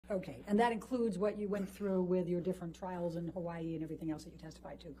Okay, and that includes what you went through with your different trials in Hawaii and everything else that you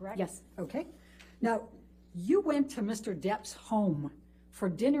testified to, correct? Yes. Okay. Now, you went to Mr. Depp's home for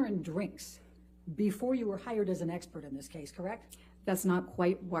dinner and drinks before you were hired as an expert in this case, correct? That's not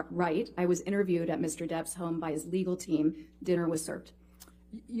quite right. I was interviewed at Mr. Depp's home by his legal team. Dinner was served.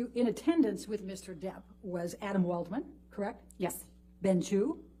 You, in attendance with Mr. Depp was Adam Waldman, correct? Yes. Ben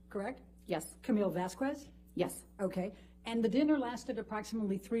Chu, correct? Yes. Camille Vasquez? Yes. Okay. And the dinner lasted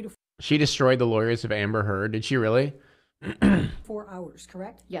approximately 3 to She destroyed the lawyers of Amber Heard. Did she really? 4 hours,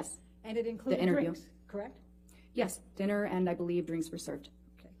 correct? Yes. And it included The interview. drinks, correct? Yes. Dinner and I believe drinks were served.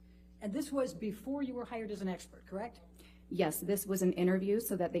 Okay. And this was before you were hired as an expert, correct? Yes. This was an interview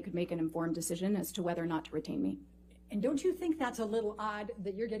so that they could make an informed decision as to whether or not to retain me. And don't you think that's a little odd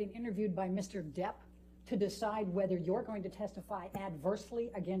that you're getting interviewed by Mr. Depp to decide whether you're going to testify adversely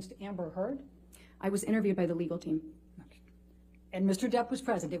against Amber Heard? I was interviewed by the legal team. Okay. And Mr. Depp was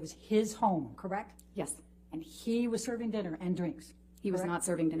present. It was his home, correct? Yes. And he was serving dinner and drinks. He was correct? not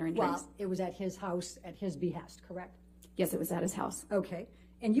serving dinner and drinks. Well, it was at his house at his behest, correct? Yes, it was at his house. Okay.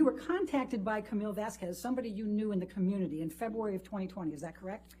 And you were contacted by Camille Vasquez, somebody you knew in the community, in February of 2020. Is that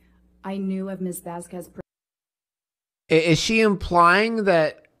correct? I knew of Ms. Vasquez. Is she implying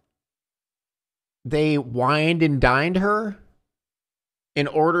that they wined and dined her in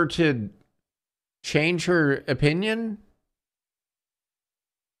order to change her opinion?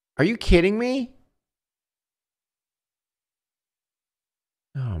 Are you kidding me?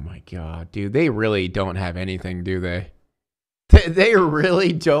 Oh my God, dude. They really don't have anything, do they? They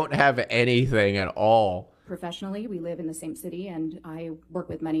really don't have anything at all. Professionally, we live in the same city and I work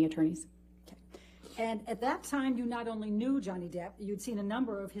with many attorneys. And at that time, you not only knew Johnny Depp, you'd seen a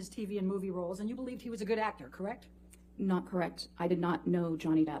number of his TV and movie roles, and you believed he was a good actor, correct? Not correct. I did not know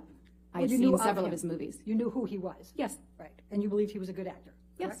Johnny Depp. I had you knew seen several of him. his movies. You knew who he was? Yes. Right. And you believed he was a good actor?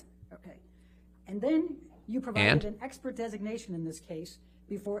 Yes. Correct? Okay. And then you provided an expert designation in this case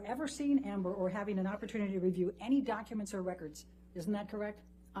before ever seeing Amber or having an opportunity to review any documents or records. Isn't that correct?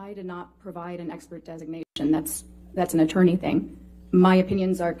 I did not provide an expert designation. That's an attorney thing. My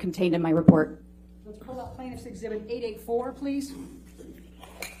opinions are contained in my report. Let's pull out Plaintiff's Exhibit 884, please.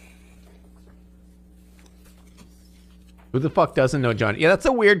 Who the fuck doesn't know Johnny? Yeah, that's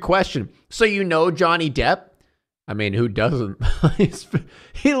a weird question. So you know Johnny Depp? I mean, who doesn't?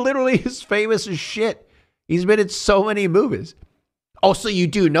 He literally is famous as shit. He's been in so many movies. Oh, so you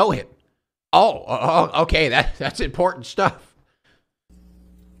do know him? Oh, okay. That's important stuff.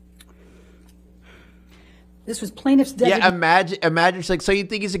 This was Plaintiff's designation. Yeah, imagine. It's like, so you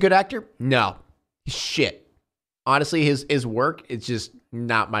think he's a good actor? No, he's shit. Honestly, his work is just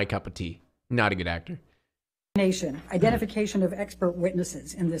not my cup of tea. Not a good actor. Identification of expert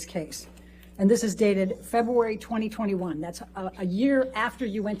witnesses in this case. And this is dated February 2021. That's a year after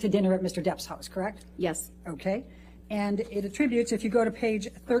you went to dinner at Mr. Depp's house, correct? Yes. Okay. And it attributes, if you go to page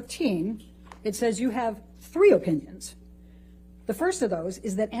 13, it says you have 3 opinions. The first of those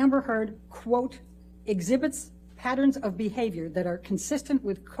is that Amber Heard, quote, exhibits patterns of behavior that are consistent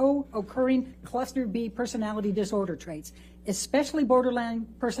with co-occurring cluster B personality disorder traits, especially borderline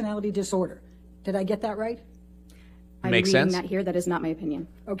personality disorder. Did I get that right? I'm Makes reading sense. that here. That is not my opinion.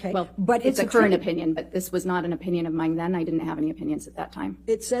 Okay. Well, but it's a current opinion, but this was not an opinion of mine then. I didn't have any opinions at that time.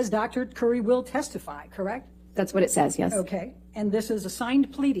 It says Dr. Curry will testify, correct? That's what it says, yes. Okay. And this is a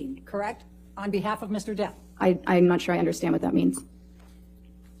signed pleading, correct? On behalf of Mr. Depp. I'm not sure I understand what that means.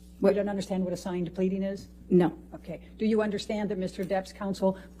 You don't understand what a signed pleading is? No. Okay. Do you understand that Mr. Depp's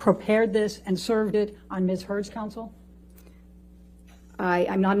counsel prepared this and served it on Ms. Heard's counsel?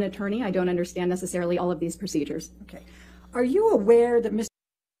 I'm not an attorney. I don't understand necessarily all of these procedures. Okay. Are you aware that Mr.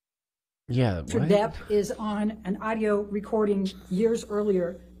 Yeah, what? Depp is on an audio recording years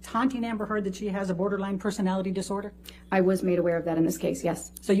earlier taunting Amber Heard that she has a borderline personality disorder? I was made aware of that in this case,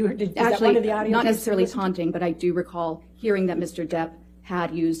 yes. So you did Actually, that one of the audio not tapes necessarily you listened to? taunting, but I do recall hearing that Mr. Depp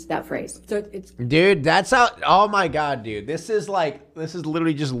had used that phrase. So it's Dude, that's how, oh my God, dude. This is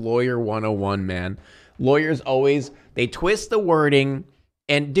literally just lawyer 101, man. Lawyers always, they twist the wording.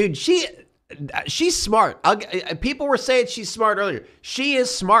 And dude, she's smart. People were saying she's smart earlier. She is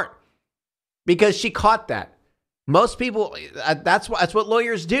smart because she caught that. Most people, that's what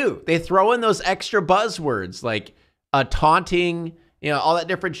lawyers do. They throw in those extra buzzwords like taunting, all that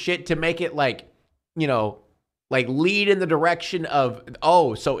different shit to make it like lead in the direction of,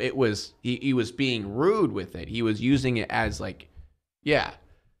 oh, so it was, he was being rude with it. He was using it as like, yeah,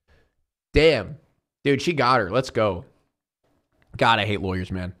 damn, dude, she got her. Let's go. God, I hate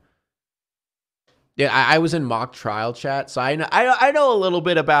lawyers, man. Yeah, I was in mock trial chat, so I know a little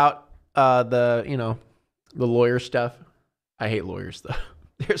bit about the lawyer stuff. I hate lawyers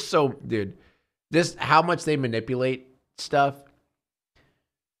though. They're so, dude, this, how much they manipulate stuff.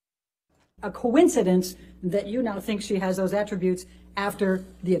 A coincidence that you now think she has those attributes after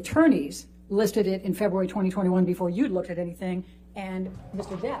the attorneys listed it in February 2021 before you'd looked at anything, and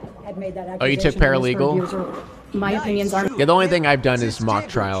Mr. Depp had made that accusation. Oh, you took paralegal? My opinions aren't. Yeah, the only thing I've done is mock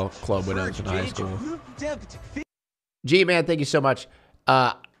trial club when I was in high school. G, man, thank you so much.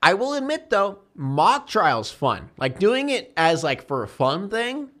 I will admit, though, mock trial's fun. Like, doing it as, like, for a fun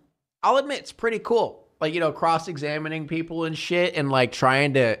thing, I'll admit it's pretty cool. Like, you know, cross-examining people and shit and, like,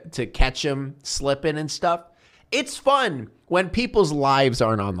 trying to catch them slipping and stuff. It's fun when people's lives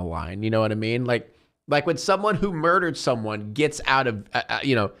aren't on the line. You know what I mean? Like when someone who murdered someone gets out of,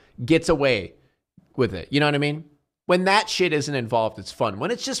 gets away with it. You know what I mean? When that shit isn't involved, it's fun.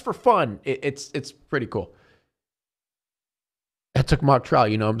 When it's just for fun, it's pretty cool. I took mock trial.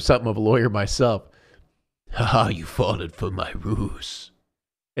 You know, I'm something of a lawyer myself. Haha, you fallen for my ruse.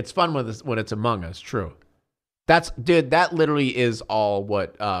 It's fun when it's Among Us, true. Dude, that literally is all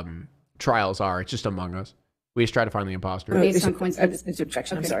what trials are. It's just Among Us. We just try to find the imposter. Based on coincidence. It's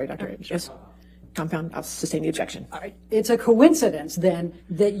objection. I'm sorry, Dr. Yes. Compound, I'll sustain the objection. All right. It's a coincidence, then,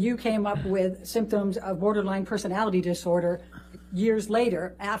 that you came up with symptoms of borderline personality disorder years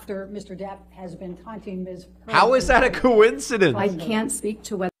later after Mr. Depp has been taunting Ms. Heard. How is that a coincidence? I can't speak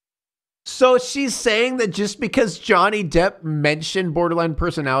to whether. So she's saying that just because Johnny Depp mentioned borderline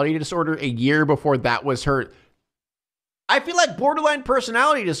personality disorder a year before that was her. I feel like borderline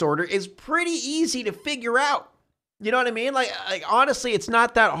personality disorder is pretty easy to figure out. You know what I mean? Like honestly, it's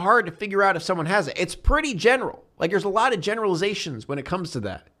not that hard to figure out if someone has it. It's pretty general. Like there's a lot of generalizations when it comes to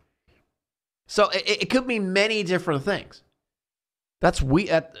that. So it could mean many different things. That's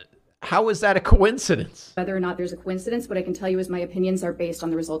weird. How is that a coincidence? Whether or not there's a coincidence, what I can tell you is my opinions are based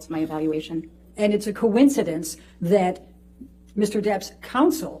on the results of my evaluation. And it's a coincidence that Mr. Depp's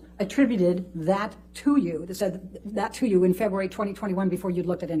counsel attributed that to you, that said that to you in February 2021 before you'd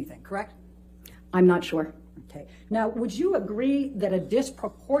looked at anything, correct? I'm not sure. Okay. Now, would you agree that a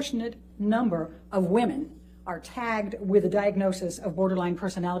disproportionate number of women are tagged with a diagnosis of borderline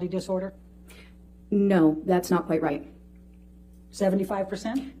personality disorder? No, that's not quite right.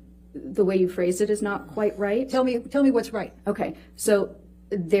 75%? The way you phrased it is not quite right. Tell me what's right. Okay, so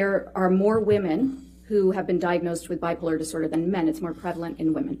there are more women who have been diagnosed with bipolar disorder than men. It's more prevalent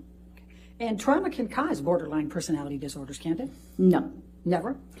in women. And trauma can cause borderline personality disorders, can't it? No.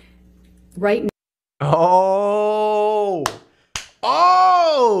 Never? Right now.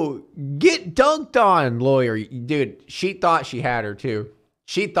 Oh, get dunked on, lawyer. Dude, she thought she had her too.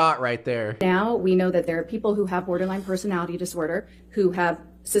 She thought right there. Now we know that there are people who have borderline personality disorder who have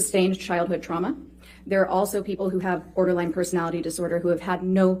sustained childhood trauma. There are also people who have borderline personality disorder who have had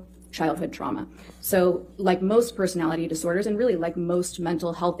no childhood trauma. So like most personality disorders, and really like most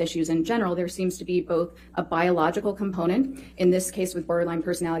mental health issues in general, there seems to be both a biological component. In this case with borderline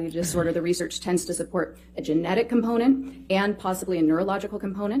personality disorder, the research tends to support a genetic component and possibly a neurological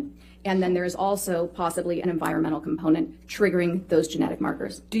component. And then there's also possibly an environmental component triggering those genetic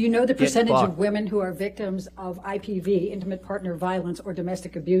markers. Do you know the percentage of women who are victims of IPV, intimate partner violence, or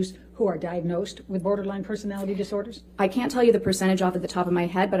domestic abuse who are diagnosed with borderline personality disorders? I can't tell you the percentage off at the top of my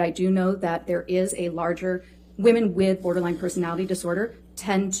head, but I do know that there is a larger, women with borderline personality disorder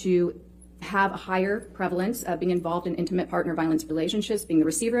tend to have a higher prevalence of being involved in intimate partner violence relationships, being the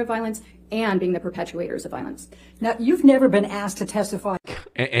receiver of violence, and being the perpetuators of violence. Now, you've never been asked to testify.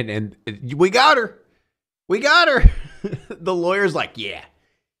 And we got her. We got her. The lawyer's like, yeah,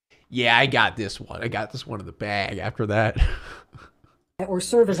 I got this one. I got this one in the bag after that. Or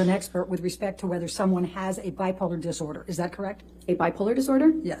serve as an expert with respect to whether someone has a bipolar disorder. Is that correct? A bipolar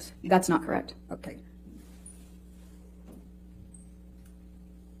disorder? Yes. That's not correct. Okay.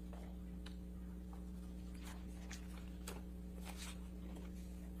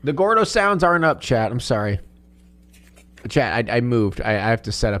 The Gordo sounds aren't up, chat. I'm sorry. Chat, I moved. I have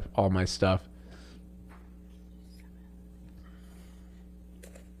to set up all my stuff.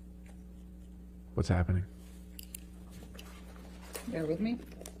 What's happening? Bear with me.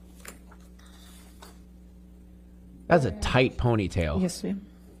 That's a tight ponytail. Yes, ma'am.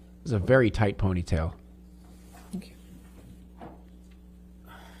 It's a very tight ponytail. Thank you.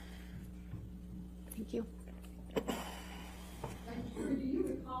 Thank you. Do you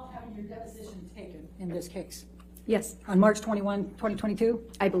recall having your deposition taken in this case? Yes, On March 21, 2022?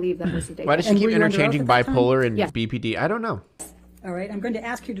 I believe that was the date. Why does she And keep were you under interchanging oath at the time? bipolar and Yes. BPD? I don't know. All right, I'm going to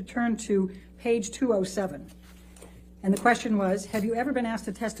ask you to turn to page 207. And the question was, have you ever been asked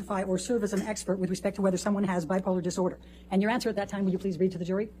to testify or serve as an expert with respect to whether someone has bipolar disorder? And your answer at that time, will you please read to the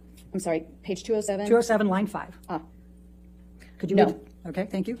jury? I'm sorry, page 207? 207, line 5. Ah. Could you No. read? Okay,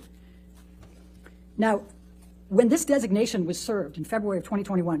 thank you. Now, when this designation was served in February of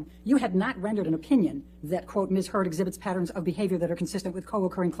 2021, you had not rendered an opinion that, quote, Ms. Heard exhibits patterns of behavior that are consistent with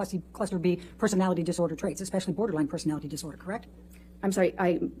co-occurring cluster B personality disorder traits, especially borderline personality disorder, correct? I'm sorry,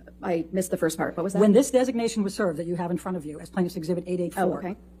 I missed the first part. What was that? When this designation was served that you have in front of you as Plaintiff's Exhibit 884, Oh,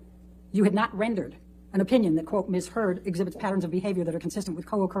 okay. you had not rendered an opinion that, quote, Ms. Heard exhibits patterns of behavior that are consistent with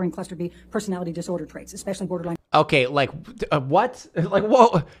co-occurring cluster B personality disorder traits, especially borderline. Okay, like, what? Like,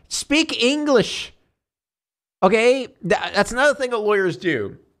 whoa, speak English. Okay, that's another thing that lawyers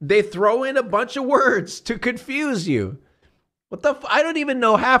do. They throw in a bunch of words to confuse you. What the I don't even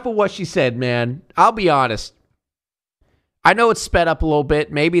know half of what she said, man. I'll be honest. I know it's sped up a little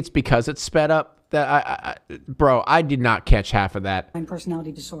bit. Maybe it's because it's sped up. That bro, I did not catch half of that.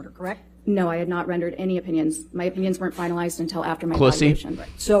 Personality disorder, correct? No, I had not rendered any opinions. My opinions weren't finalized until after my Closey. evaluation.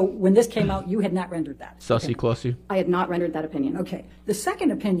 So when this came out, you had not rendered that. Sussy, closey. I had not rendered that opinion. Okay. The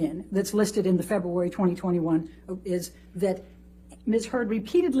second opinion that's listed in the February 2021 is that Ms. Heard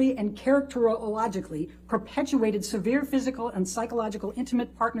repeatedly and characterologically perpetuated severe physical and psychological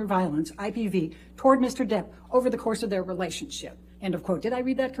intimate partner violence, IPV, toward Mr. Depp over the course of their relationship. End of quote. Did I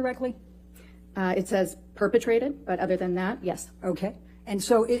read that correctly? It says perpetrated, but other than that, yes. Okay. And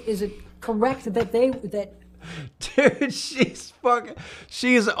so is it correct that Dude,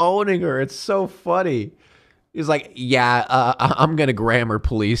 she's owning her. It's so funny. He's like, yeah, I'm going to grammar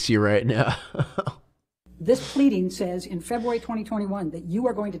police you right now. this pleading says in February 2021 that you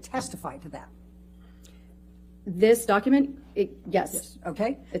are going to testify to that? This document, yes.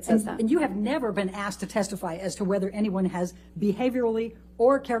 Okay? It says that. And you have never been asked to testify as to whether anyone has behaviorally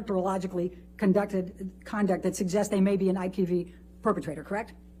or characterologically conducted conduct that suggests they may be an IPV perpetrator,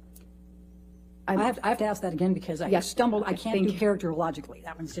 correct? I have to ask that again because I stumbled. I can't do characterologically.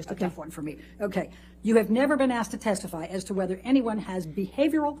 That one's just a tough one for me. Okay. You have never been asked to testify as to whether anyone has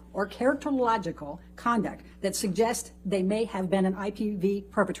behavioral or characterological conduct that suggests they may have been an IPV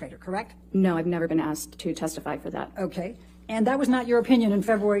perpetrator, correct? No, I've never been asked to testify for that. Okay. And that was not your opinion in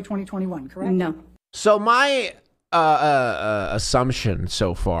February 2021, correct? No. So my assumption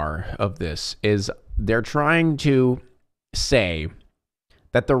so far of this is they're trying to say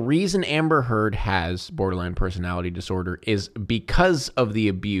that the reason Amber Heard has borderline personality disorder is because of the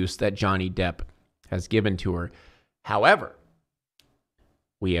abuse that Johnny Depp has given to her. However,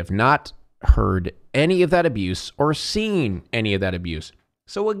 we have not heard any of that abuse or seen any of that abuse.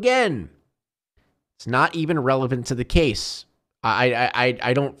 So again, it's not even relevant to the case.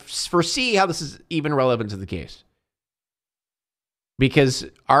 I don't foresee how this is even relevant to the case. Because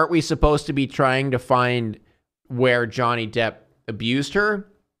aren't we supposed to be trying to find where Johnny Depp abused her,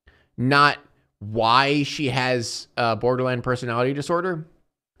 not why she has borderline personality disorder?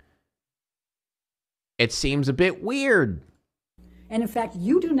 It seems a bit weird. And in fact,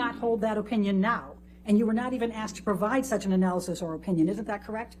 you do not hold that opinion now, and you were not even asked to provide such an analysis or opinion. Isn't that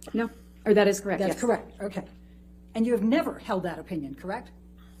correct? No. Or that is correct, That's yes. correct. Okay. And you have never held that opinion, correct?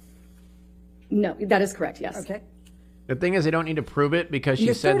 No, that is correct, yes. Okay. The thing is, they don't need to prove it because she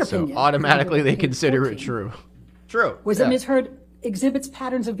Your said third so. opinion, Automatically, they page consider it 14. true. True. Was that Ms. Heard exhibits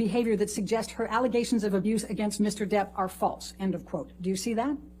patterns of behavior that suggest her allegations of abuse against Mr. Depp are false. End of quote. Do you see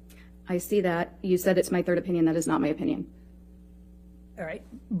that? I see that. You said it's my third opinion. That is not my opinion. All right.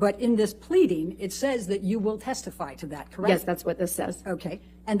 But in this pleading, it says that you will testify to that, correct? Yes, that's what this says. Okay.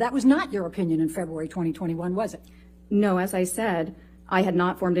 And that was not your opinion in February 2021, was it? No, as I said, I had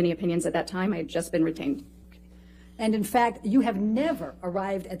not formed any opinions at that time. I had just been retained. And in fact, you have never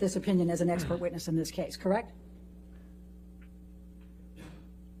arrived at this opinion as an expert witness in this case, correct?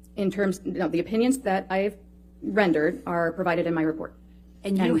 In terms, no, the opinions that I've rendered are provided in my report.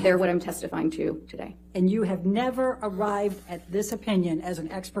 And they're what I'm testifying to today. And you have never arrived at this opinion as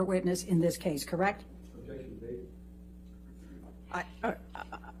an expert witness in this case, correct?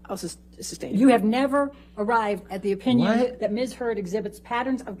 I'll sustain. You have never arrived at the opinion that Ms. Heard exhibits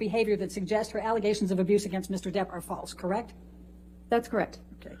patterns of behavior that suggest her allegations of abuse against Mr. Depp are false, correct? That's correct.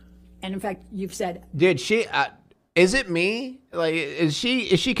 Okay. And in fact, you've said, Did she? Is it me? Like, is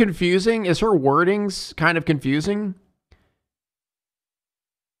she confusing? Is her wordings kind of confusing?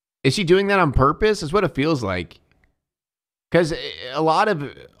 Is she doing that on purpose? Is what it feels like. Because a lot of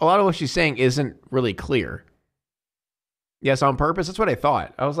what she's saying isn't really clear. Yes, on purpose. That's what I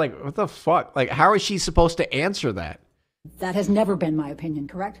thought. I was like, what the fuck? Like, how is she supposed to answer that? that has never been my opinion,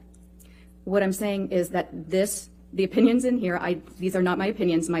 correct? What I'm saying is that the opinions in here, these are not my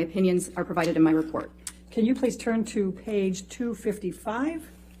opinions. My opinions are provided in my report. Can you please turn to page 255?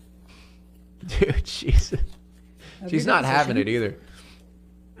 Dude, she's not having it either.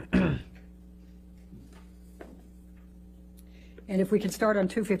 And if we could start on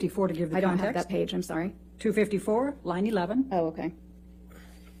 254 to give the I don't context. have that page, I'm sorry. 254, line 11. Oh, okay.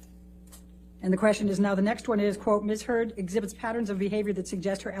 And the question is now, the next one is, quote, Ms. Heard exhibits patterns of behavior that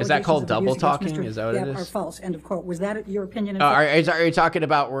suggest her Is allegations that called of double abuse against talking? Mr. Is that what it Depp is? are false, end of quote. Was that your opinion? In Are you talking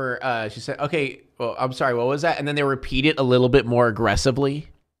about where she said, okay, well, I'm sorry, what was that? And then they repeat it a little bit more aggressively?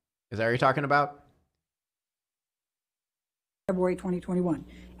 Is that what you're talking about? February 2021.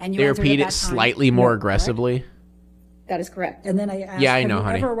 And you They answered repeat at it that time, slightly more no, correct? aggressively? That is correct. And then I asked, Yeah, I know, have you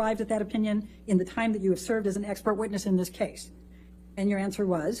honey. ever arrived at that opinion in the time that you have served as an expert witness in this case? And your answer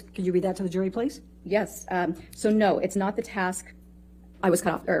was, could you read that to the jury, please? Yes. So no, it's not the task. I was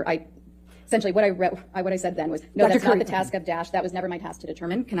cut off, or essentially what I said then was, no, Dr. that's not Curry. the task of Dash. That was never my task to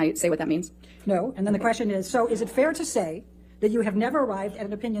determine. Can I say what that means? No. And then the question is, so is it fair to say that you have never arrived at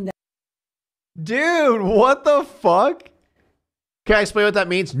an opinion that Dude, what the fuck? Can I explain what that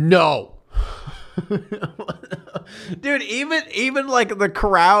means? No. Dude, even like the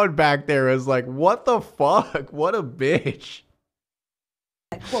crowd back there is like, what the fuck? What a bitch.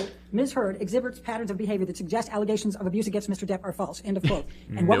 quote, Ms. Heard exhibits patterns of behavior that suggest allegations of abuse against Mr. Depp are false, end of quote.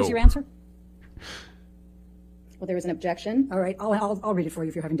 And what was your answer? Well, there was an objection. All right, I'll read it for you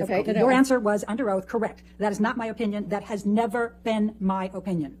if you're having difficulty. no. Your answer was under oath, correct. That is not my opinion. That has never been my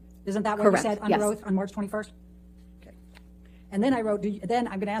opinion. Isn't that what Correct, you said under yes. oath on March 21st? Okay. And then I wrote, then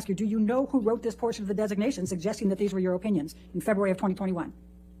I'm going to ask you, do you know who wrote this portion of the designation suggesting that these were your opinions in February of 2021?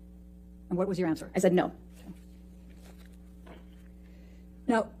 And what was your answer? I said no.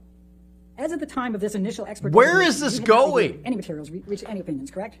 Now, as of the time of this initial expert Where designation, is this you had not going? reviewed any materials, reached any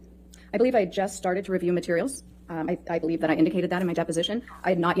opinions, correct? I believe I had just started to review materials. I believe that I indicated that in my deposition. I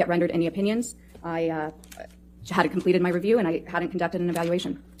had not yet rendered any opinions. I hadn't completed my review, and I hadn't conducted an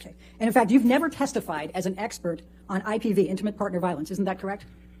evaluation. Okay. And in fact, you've never testified as an expert on IPV, intimate partner violence. Isn't that correct?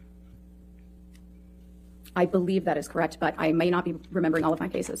 I believe that is correct, but I may not be remembering all of my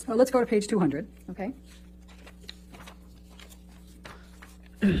cases. Well, let's go to page 200. Okay.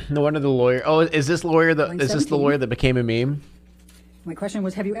 No wonder the lawyer. Oh, is this lawyer Line is this the 17. lawyer that became a meme? My question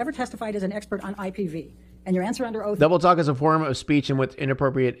was, have you ever testified as an expert on IPV? And your answer under oath. Double talk is a form of speech in which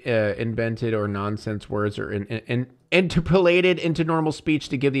inappropriate, invented, or nonsense words are interpolated into normal speech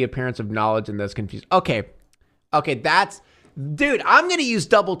to give the appearance of knowledge and thus confuse. Okay, that's, dude. I'm gonna use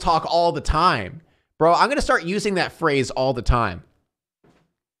double talk all the time, bro. I'm gonna start using that phrase all the time.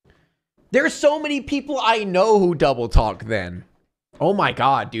 There's so many people I know who double talk. Then, oh my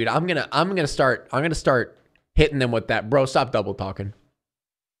god, dude, I'm gonna start hitting them with that, bro. Stop double talking.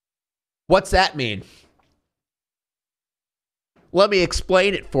 What's that mean? Let me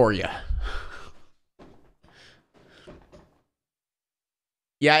explain it for you.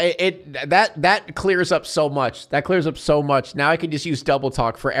 Yeah, that clears up so much. That clears up so much. Now I can just use double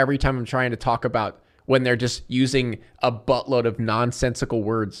talk for every time I'm trying to talk about when they're just using a buttload of nonsensical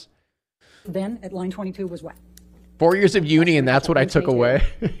words. Then at line 22 was what? 4 years of uni, and that's what I took away.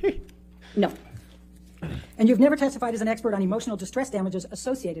 No. And you've never testified as an expert on emotional distress damages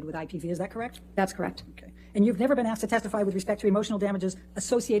associated with IPV. Is that correct? That's correct. Okay. And you've never been asked to testify with respect to emotional damages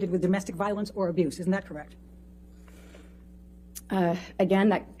associated with domestic violence or abuse. Isn't that correct?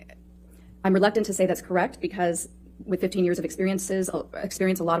 Again, I'm reluctant to say that's correct because with 15 years of experience,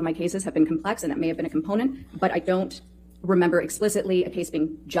 a lot of my cases have been complex, and it may have been a component, but I don't remember explicitly a case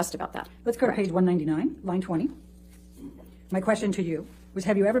being just about that. Let's go to page 199, line 20. My question to you was,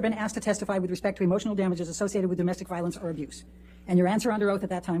 have you ever been asked to testify with respect to emotional damages associated with domestic violence or abuse? And your answer under oath at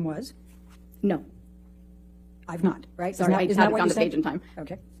that time was? No. I've not, right? Sorry, I isn't haven't what found you the page said? in time.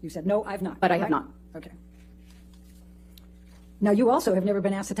 Okay. You said, no, I've not. But I have correct? not. Okay. Now, you also have never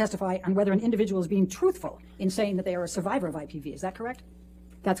been asked to testify on whether an individual is being truthful in saying that they are a survivor of IPV. Is that correct?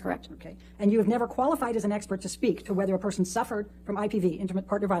 That's correct. Okay. And you have never qualified as an expert to speak to whether a person suffered from IPV, intimate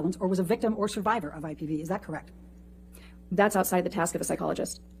partner violence, or was a victim or survivor of IPV. Is that correct? That's outside the task of a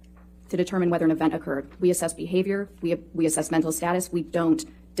psychologist to determine whether an event occurred. We assess behavior, we assess mental status, we don't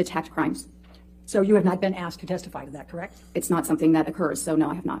detect crimes. So you have not been asked to testify to that, correct? It's not something that occurs, so no,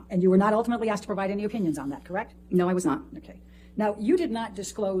 I have not. And you were not ultimately asked to provide any opinions on that, correct? No, I was not. Okay. Now, you did not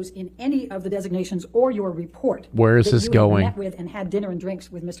disclose in any of the designations or your report Where is that this you going? met with and had dinner and drinks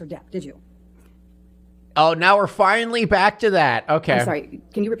with Mr. Depp, did you? Oh, now we're finally back to that. Okay. I'm sorry,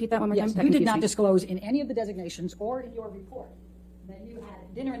 can you repeat that one more Yes, time? That you did confused not me. disclose in any of the designations or in your report that you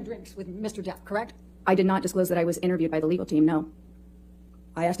had dinner and drinks with Mr. Depp, correct? I did not disclose that I was interviewed by the legal team, no.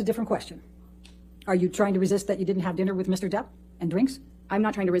 I asked a different question. Are you trying to resist that you didn't have dinner with Mr. Depp and drinks? I'm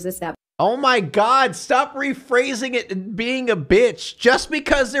not trying to resist that. Oh my God, stop rephrasing it and being a bitch. Just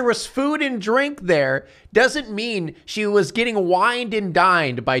because there was food and drink there doesn't mean she was getting wined and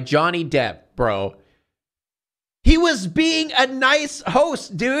dined by Johnny Depp, bro. He was being a nice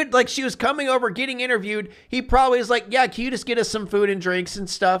host, dude. Like, she was coming over, getting interviewed. He probably was like, yeah, can you just get us some food and drinks and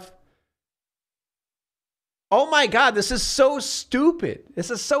stuff? Oh my God, this is so stupid. This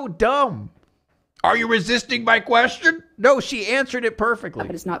is so dumb. Are you resisting my question? No, she answered it perfectly.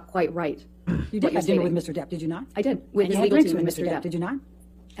 But it's not quite right. You did have dinner with Mr. Depp, did you not? I did. With And his you had legal drinks team with and Mr. Mr. Depp, Depp. did you not?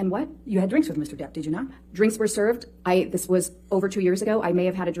 And what? You had drinks with Mr. Depp, did you not? Drinks were served. This was over 2 years ago. I may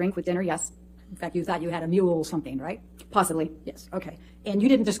have had a drink with dinner, yes. In fact, you thought you had a mule something, right? Possibly. Yes, okay. And you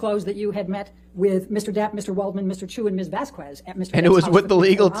didn't disclose that you had met with Mr. Depp, Mr. Waldman, Mr. Chu, and Ms. Vasquez at Mr. And it Depp's was house with for the 3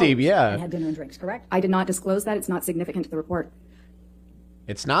 legal 4 team, hours yeah. And had dinner and drinks, correct? I did not disclose that. It's not significant to the report.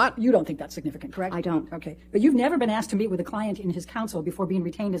 It's not? You don't think that's significant, correct? I don't. Okay. But you've never been asked to meet with a client in his counsel before being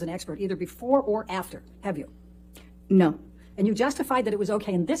retained as an expert, either before or after, have you? No. And you justified that it was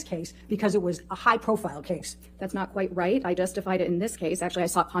okay in this case because it was a high-profile case. That's not quite right. I justified it in this case. Actually, I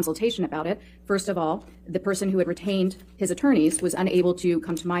sought consultation about it. First of all, the person who had retained his attorneys was unable to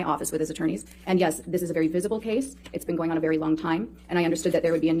come to my office with his attorneys. And yes, this is a very visible case. It's been going on a very long time. And I understood that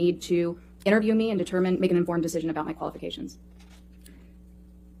there would be a need to interview me and make an informed decision about my qualifications.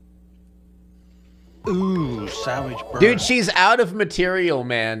 Ooh, savage burn. Dude, she's out of material,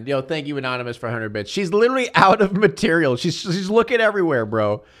 man. Yo, thank you, Anonymous, for 100 bits. She's literally out of material. She's looking everywhere,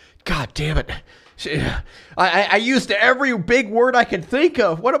 bro. God damn it. I used every big word I could think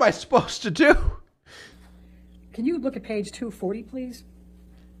of. What am I supposed to do? Can you look at page 240, please?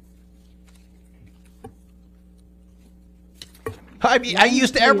 I mean, I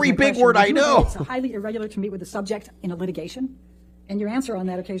used every big word I know. It's highly irregular to meet with the subject in a litigation. And your answer on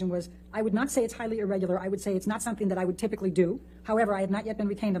that occasion was, I would not say it's highly irregular. I would say it's not something that I would typically do. However, I had not yet been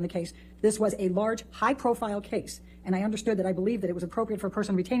retained on the case. This was a large, high-profile case, and I understood that I believed that it was appropriate for a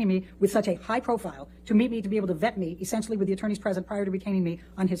person retaining me with such a high profile to meet me, to be able to vet me, essentially with the attorneys present prior to retaining me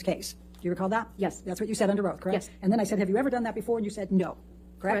on his case. Do you recall that? Yes. That's what you said under oath, correct? Yes. And then I said, have you ever done that before? And you said, no.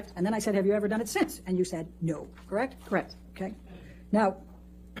 Correct? Correct. And then I said, have you ever done it since? And you said, no. Correct? Correct. Okay. Now,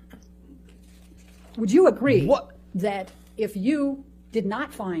 would you agree What? that if you did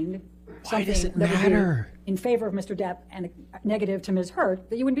not find Why does something it that would matter? be in favor of Mr. Depp and negative to Ms. Heard,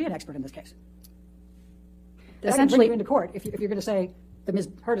 that you wouldn't be an expert in this case? That I can bring you into court if you're going to say that Ms.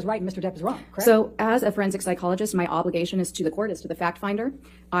 Heard is right and Mr. Depp is wrong, correct? So as a forensic psychologist, my obligation is to the court, is to the fact finder.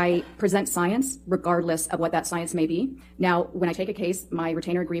 I present science regardless of what that science may be. Now, when I take a case, my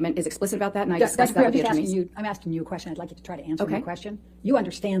retainer agreement is explicit about that, and I discuss that with the attorneys. I'm asking you a question. I'd like you to try to answer my Okay. question. You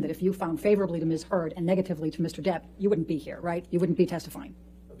understand that if you found favorably to Ms. Heard and negatively to Mr. Depp, you wouldn't be here, right? You wouldn't be testifying.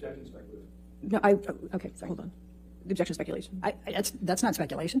 No, okay, sorry. Hold on. The objection speculation. That's not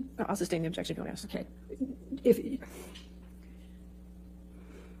speculation. No, I'll sustain the objection if you want to ask. Okay. If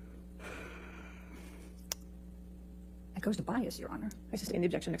that goes to bias, Your Honor. I sustain the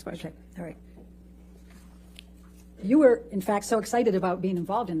objection. Next question. Okay, all right. You were, in fact, so excited about being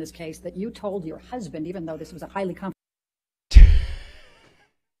involved in this case that you told your husband, even though this was a highly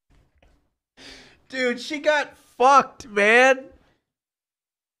Dude, she got fucked, man.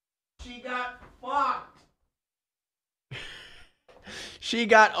 She got fucked. She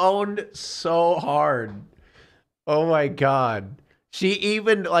got owned so hard. Oh my God. She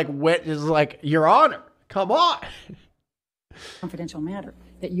even went, is like, Your Honor, come on. confidential matter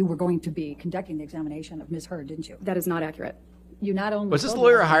that you were going to be conducting the examination of Ms. Heard, didn't you? That is not accurate. You not only Was this told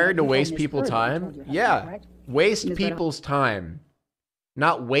lawyer your husband, hired to you told waste Ms. people's Heard that you time? told your husband, Yeah. correct? Waste Ms. Beto. people's time.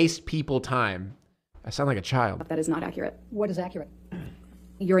 Not waste people time. I sound like a child. That is not accurate. What is accurate?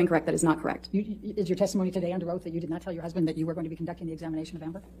 You're incorrect. That is not correct. Is your testimony today under oath that you did not tell your husband that you were going to be conducting the examination of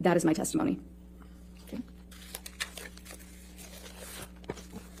Amber? That is my testimony. Okay.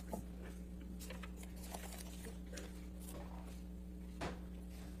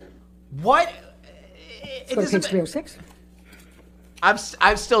 What? Go to page 306.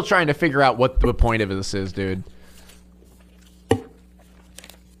 I'm still trying to figure out what the point of this is, dude.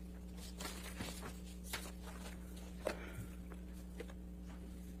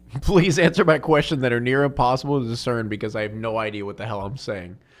 Please answer my question that are near impossible to discern because I have no idea what the hell I'm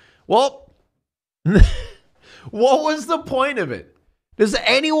saying. Well, what was the point of it? Does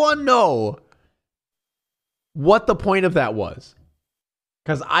anyone know what the point of that was?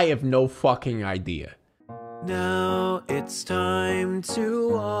 Because I have no fucking idea. Now it's time to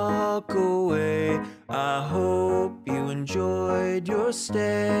walk away. I hope you enjoyed your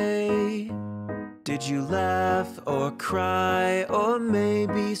stay. Did you laugh or cry or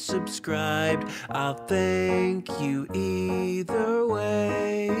maybe subscribed? I'll thank you either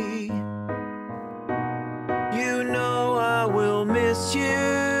way. You know I will miss you.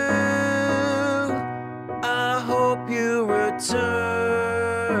 I hope you return.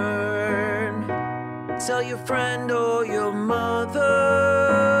 Tell your your friend or your mother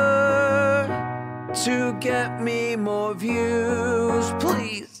to get me more views,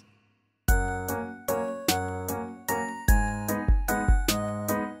 please.